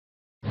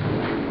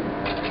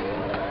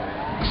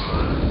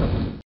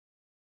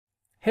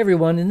Hey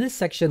everyone, in this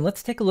section,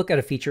 let's take a look at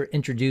a feature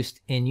introduced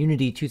in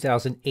Unity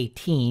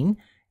 2018,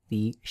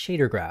 the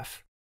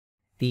ShaderGraph.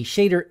 The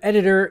shader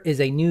editor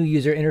is a new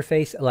user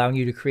interface allowing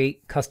you to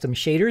create custom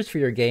shaders for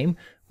your game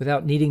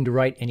without needing to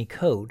write any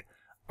code.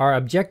 Our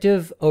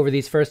objective over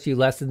these first few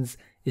lessons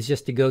is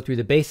just to go through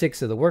the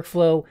basics of the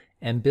workflow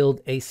and build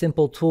a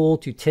simple tool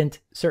to tint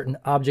certain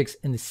objects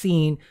in the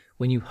scene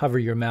when you hover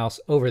your mouse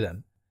over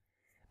them.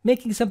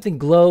 Making something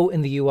glow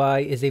in the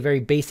UI is a very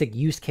basic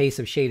use case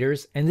of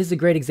shaders, and this is a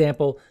great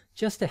example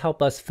just to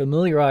help us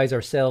familiarize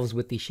ourselves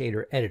with the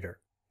shader editor.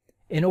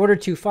 In order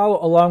to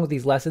follow along with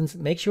these lessons,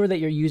 make sure that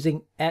you're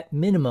using, at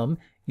minimum,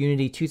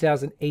 Unity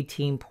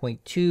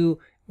 2018.2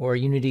 or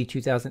Unity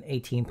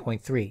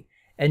 2018.3.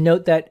 And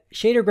note that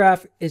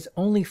ShaderGraph is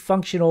only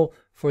functional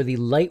for the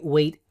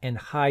lightweight and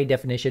high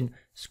definition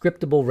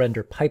scriptable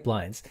render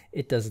pipelines.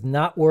 It does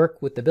not work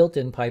with the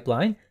built-in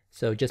pipeline,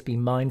 so just be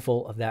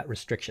mindful of that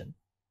restriction.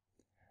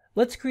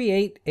 Let's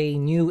create a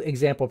new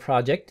example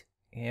project,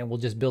 and we'll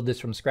just build this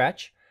from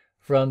scratch.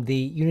 From the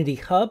Unity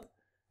Hub,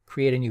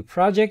 create a new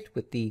project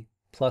with the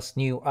plus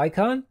new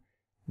icon.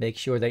 Make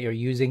sure that you're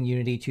using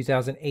Unity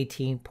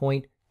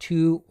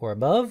 2018.2 or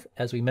above.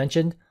 As we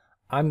mentioned,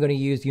 I'm going to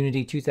use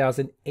Unity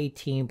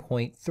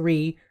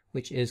 2018.3,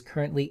 which is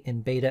currently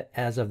in beta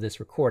as of this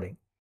recording.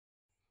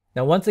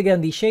 Now, once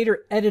again, the shader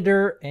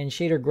editor and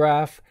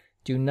ShaderGraph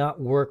do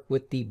not work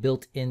with the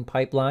built-in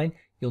pipeline.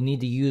 You'll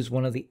need to use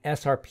one of the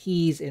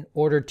SRPs in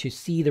order to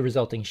see the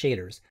resulting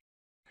shaders.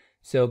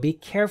 So be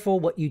careful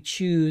what you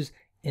choose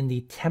in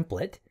the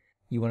template.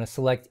 You want to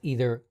select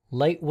either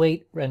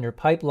lightweight render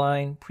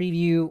pipeline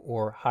preview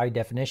or high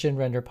definition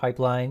render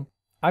pipeline.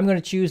 I'm going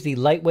to choose the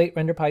lightweight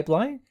render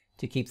pipeline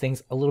to keep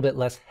things a little bit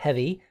less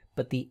heavy,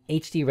 but the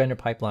HD render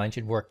pipeline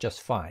should work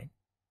just fine.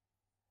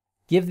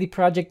 Give the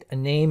project a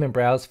name and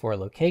browse for a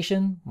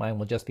location. Mine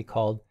will just be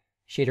called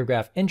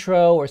ShaderGraph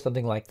Intro or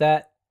something like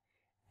that.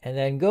 And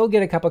then go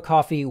get a cup of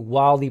coffee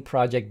while the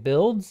project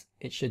builds.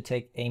 It should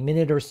take a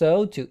minute or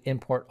so to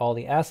import all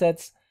the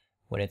assets.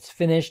 When it's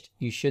finished,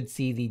 you should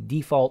see the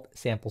default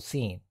sample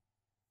scene.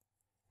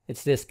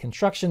 It's this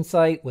construction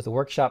site with a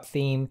workshop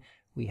theme.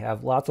 We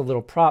have lots of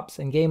little props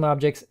and game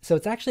objects, so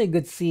it's actually a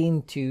good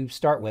scene to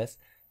start with.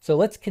 So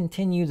let's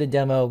continue the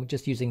demo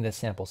just using this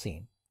sample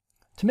scene.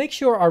 To make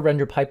sure our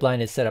render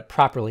pipeline is set up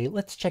properly,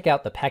 let's check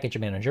out the package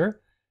manager.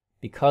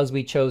 Because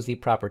we chose the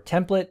proper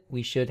template,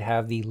 we should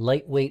have the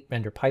lightweight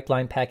render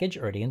pipeline package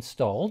already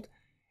installed,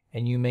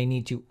 and you may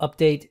need to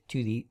update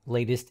to the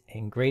latest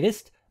and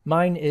greatest.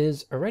 Mine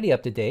is already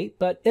up to date,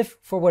 but if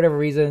for whatever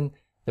reason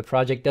the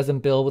project doesn't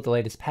build with the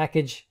latest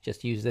package,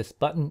 just use this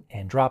button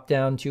and drop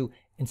down to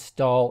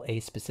install a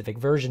specific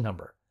version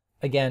number.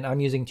 Again, I'm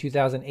using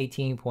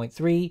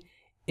 2018.3.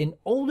 In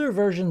older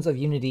versions of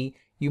Unity,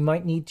 you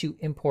might need to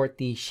import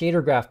the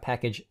ShaderGraph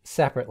package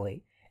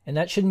separately, and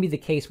that shouldn't be the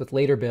case with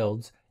later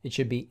builds. It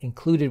should be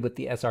included with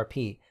the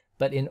SRP.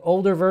 But in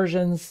older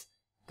versions,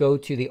 go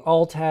to the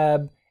All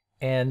tab,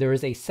 and there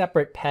is a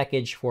separate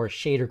package for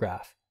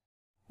ShaderGraph.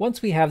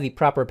 Once we have the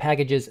proper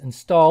packages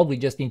installed, we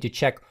just need to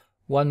check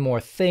one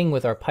more thing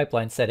with our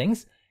pipeline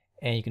settings,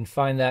 and you can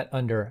find that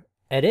under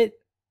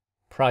Edit,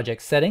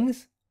 Project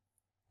Settings,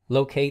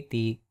 locate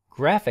the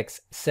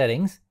Graphics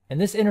Settings, and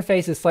this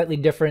interface is slightly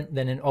different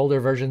than in older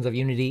versions of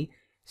Unity.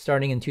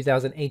 Starting in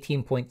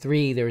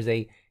 2018.3, there is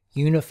a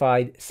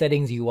unified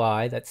settings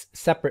UI that's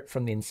separate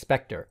from the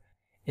inspector.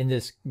 In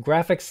this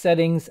graphics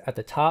settings at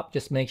the top,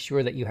 just make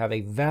sure that you have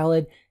a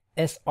valid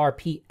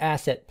SRP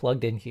asset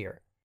plugged in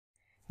here.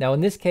 Now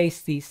in this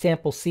case, the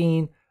sample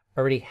scene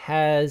already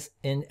has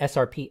an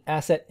SRP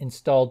asset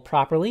installed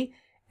properly,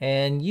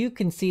 and you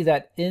can see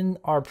that in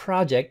our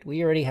project,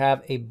 we already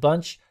have a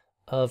bunch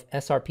of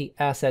SRP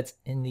assets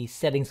in the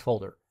settings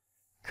folder.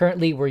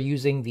 Currently, we're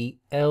using the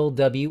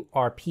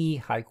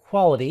LWRP high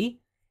quality,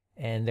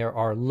 and there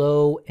are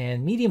low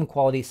and medium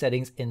quality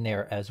settings in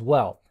there as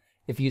well.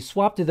 If you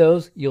swap to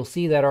those, you'll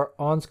see that our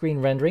on-screen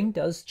rendering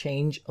does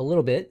change a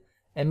little bit,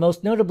 and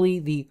most notably,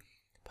 the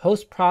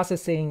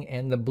post-processing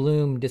and the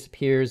bloom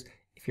disappears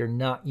if you're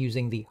not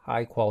using the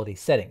high quality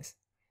settings.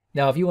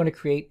 Now, if you want to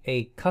create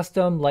a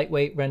custom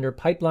lightweight render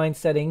pipeline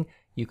setting,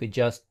 you could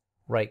just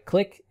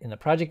right-click in the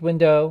project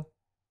window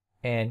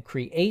and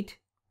create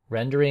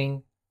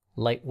rendering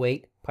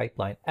lightweight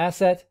pipeline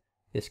asset.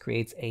 This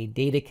creates a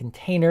data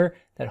container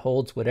that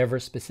holds whatever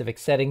specific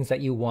settings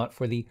that you want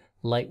for the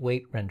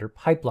lightweight render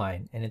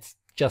pipeline, and it's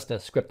just a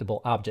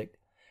scriptable object.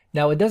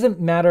 Now, it doesn't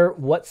matter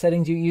what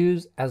settings you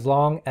use as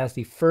long as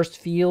the first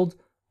field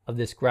of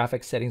this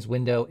graphics settings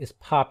window is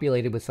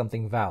populated with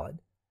something valid.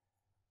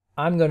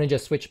 I'm going to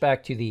just switch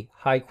back to the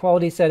high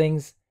quality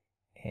settings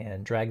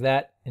and drag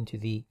that into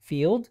the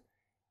field.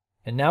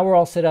 And now we're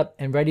all set up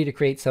and ready to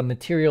create some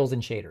materials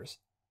and shaders.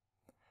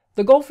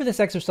 The goal for this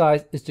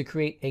exercise is to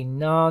create a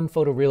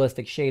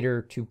non-photorealistic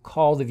shader to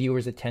call the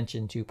viewer's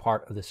attention to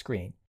part of the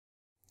screen.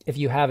 If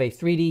you have a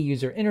 3D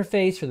user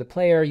interface for the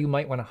player, you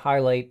might want to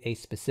highlight a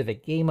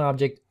specific game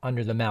object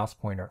under the mouse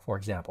pointer, for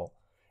example.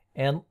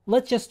 And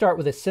let's just start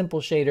with a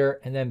simple shader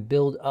and then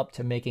build up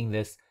to making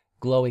this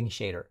glowing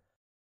shader.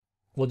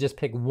 We'll just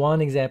pick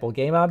one example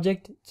game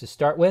object to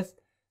start with.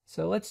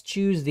 So let's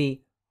choose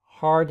the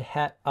hard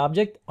hat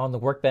object on the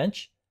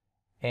workbench.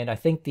 And I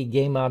think the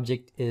game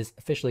object is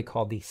officially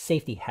called the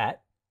safety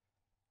hat.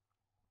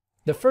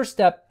 The first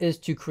step is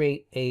to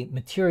create a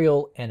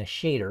material and a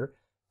shader.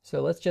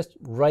 So let's just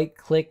right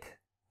click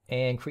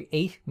and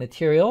create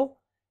material.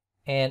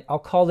 And I'll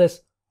call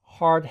this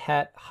hard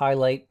hat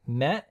highlight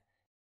matte.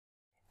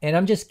 And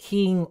I'm just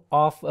keying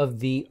off of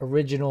the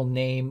original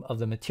name of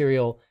the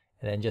material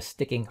and then just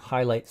sticking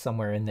highlight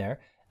somewhere in there.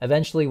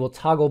 Eventually we'll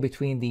toggle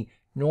between the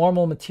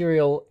normal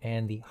material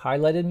and the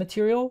highlighted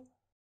material.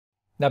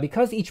 Now,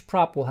 because each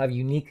prop will have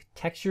unique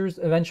textures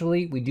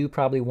eventually, we do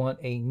probably want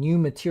a new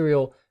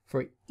material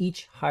for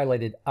each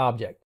highlighted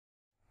object.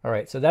 All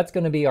right, so that's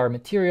going to be our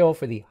material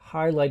for the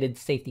highlighted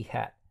safety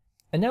hat.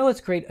 And now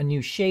let's create a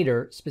new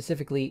shader,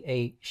 specifically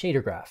a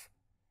shader graph.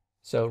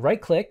 So right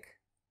click,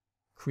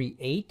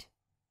 create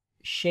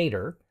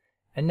shader,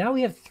 and now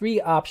we have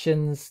three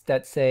options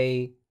that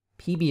say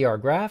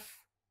PBR graph,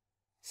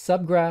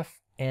 subgraph,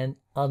 and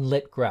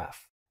unlit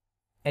graph.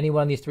 Any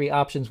one of these three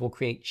options will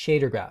create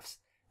shader graphs.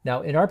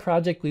 Now in our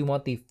project, we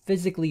want the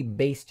physically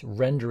based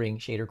rendering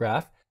shader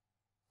graph.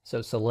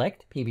 So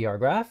select PBR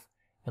graph,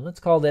 and let's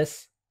call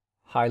this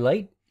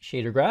highlight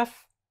shader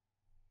graph.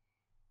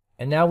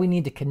 And now we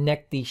need to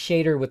connect the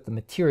shader with the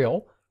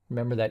material.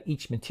 Remember that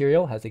each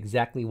material has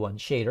exactly one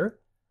shader.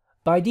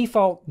 By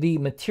default, the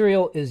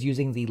material is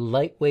using the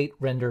lightweight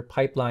render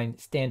pipeline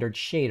standard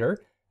shader.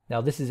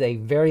 Now this is a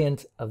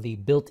variant of the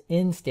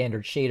built-in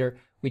standard shader,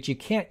 which you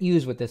can't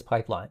use with this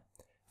pipeline.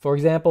 For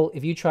example,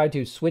 if you try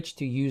to switch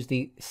to use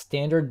the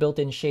standard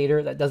built-in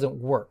shader, that doesn't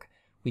work.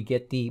 We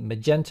get the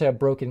magenta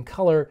broken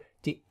color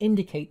to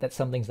indicate that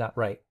something's not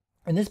right.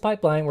 In this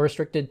pipeline, we're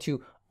restricted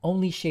to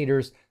only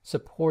shaders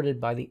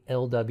supported by the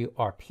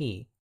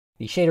LWRP.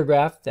 The shader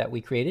graph that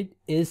we created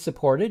is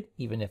supported,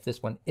 even if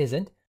this one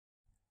isn't.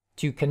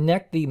 To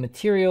connect the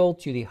material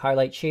to the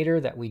highlight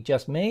shader that we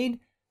just made,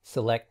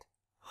 select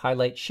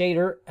highlight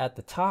shader at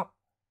the top.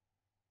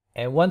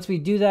 And once we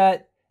do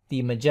that,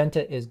 the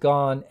magenta is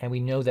gone, and we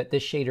know that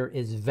this shader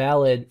is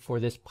valid for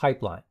this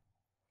pipeline.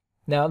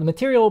 Now, the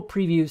material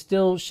preview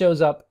still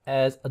shows up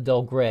as a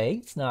dull gray.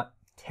 It's not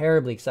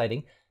terribly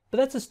exciting, but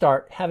that's a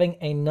start. Having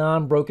a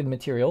non-broken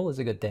material is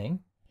a good thing.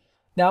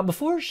 Now,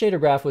 before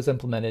ShaderGraph was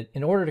implemented,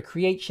 in order to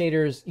create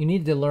shaders, you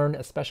needed to learn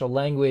a special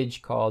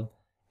language called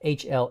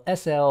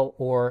HLSL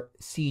or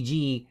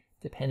CG,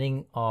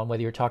 depending on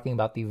whether you're talking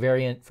about the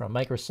variant from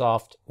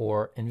Microsoft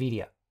or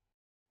NVIDIA.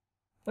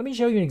 Let me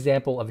show you an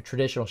example of a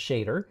traditional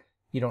shader.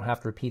 You don't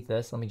have to repeat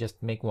this. Let me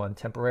just make one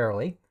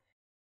temporarily.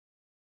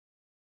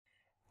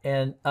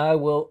 And I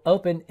will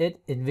open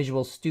it in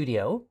Visual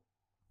Studio.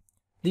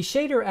 The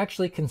shader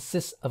actually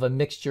consists of a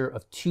mixture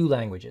of two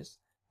languages.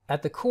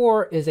 At the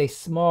core is a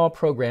small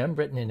program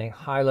written in a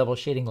high-level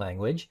shading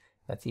language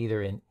that's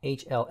either in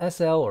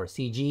HLSL or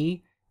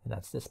CG, and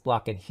that's this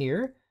block in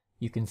here.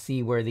 You can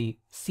see where the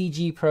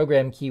CG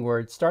program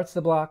keyword starts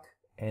the block,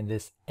 and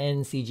this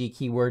NCG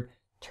keyword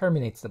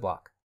terminates the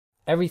block.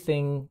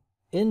 Everything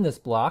in this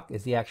block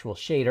is the actual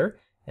shader,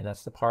 and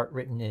that's the part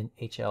written in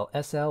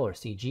HLSL or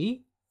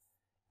CG.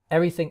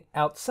 Everything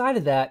outside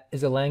of that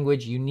is a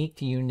language unique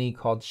to Unity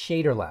called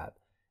ShaderLab.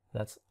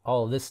 That's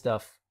all of this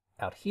stuff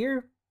out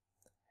here.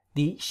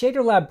 The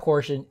ShaderLab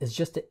portion is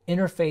just to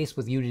interface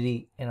with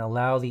Unity and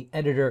allow the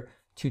editor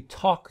to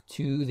talk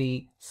to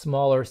the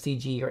smaller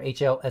CG or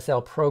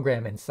HLSL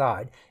program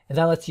inside. And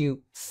that lets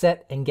you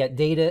set and get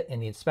data in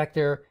the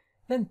inspector,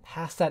 then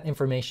pass that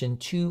information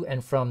to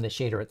and from the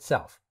shader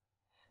itself.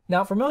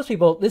 Now, for most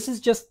people, this is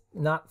just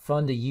not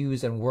fun to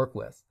use and work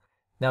with.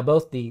 Now,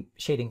 both the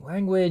shading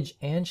language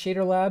and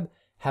ShaderLab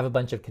have a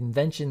bunch of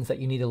conventions that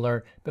you need to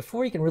learn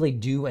before you can really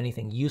do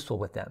anything useful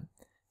with them.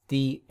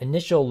 The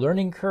initial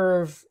learning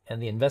curve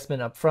and the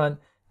investment up front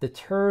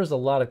deters a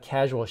lot of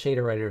casual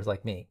shader writers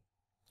like me.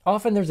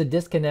 Often there's a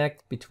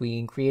disconnect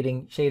between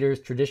creating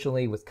shaders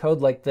traditionally with code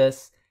like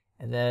this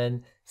and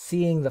then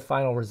seeing the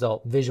final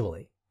result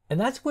visually. And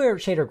that's where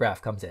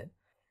ShaderGraph comes in.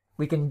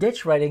 We can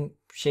ditch writing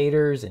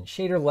shaders in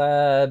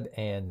ShaderLab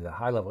and the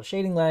high-level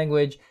shading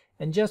language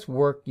and just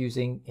work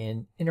using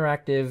an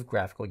interactive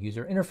graphical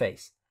user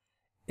interface.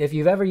 If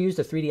you've ever used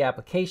a 3D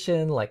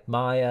application like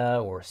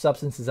Maya or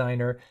Substance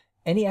Designer,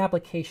 any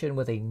application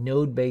with a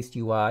node-based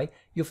UI,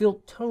 you'll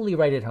feel totally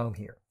right at home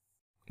here.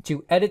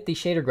 To edit the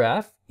shader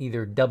graph,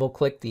 either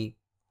double-click the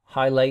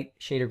highlight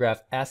shader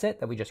graph asset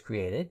that we just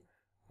created,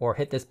 or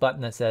hit this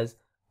button that says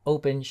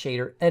Open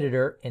Shader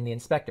Editor in the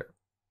inspector.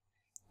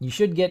 You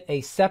should get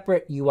a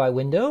separate UI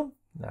window,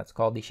 that's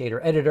called the shader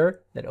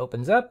editor, that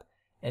opens up,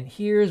 and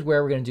here's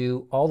where we're going to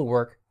do all the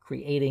work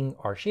creating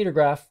our shader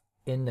graph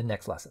in the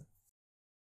next lesson.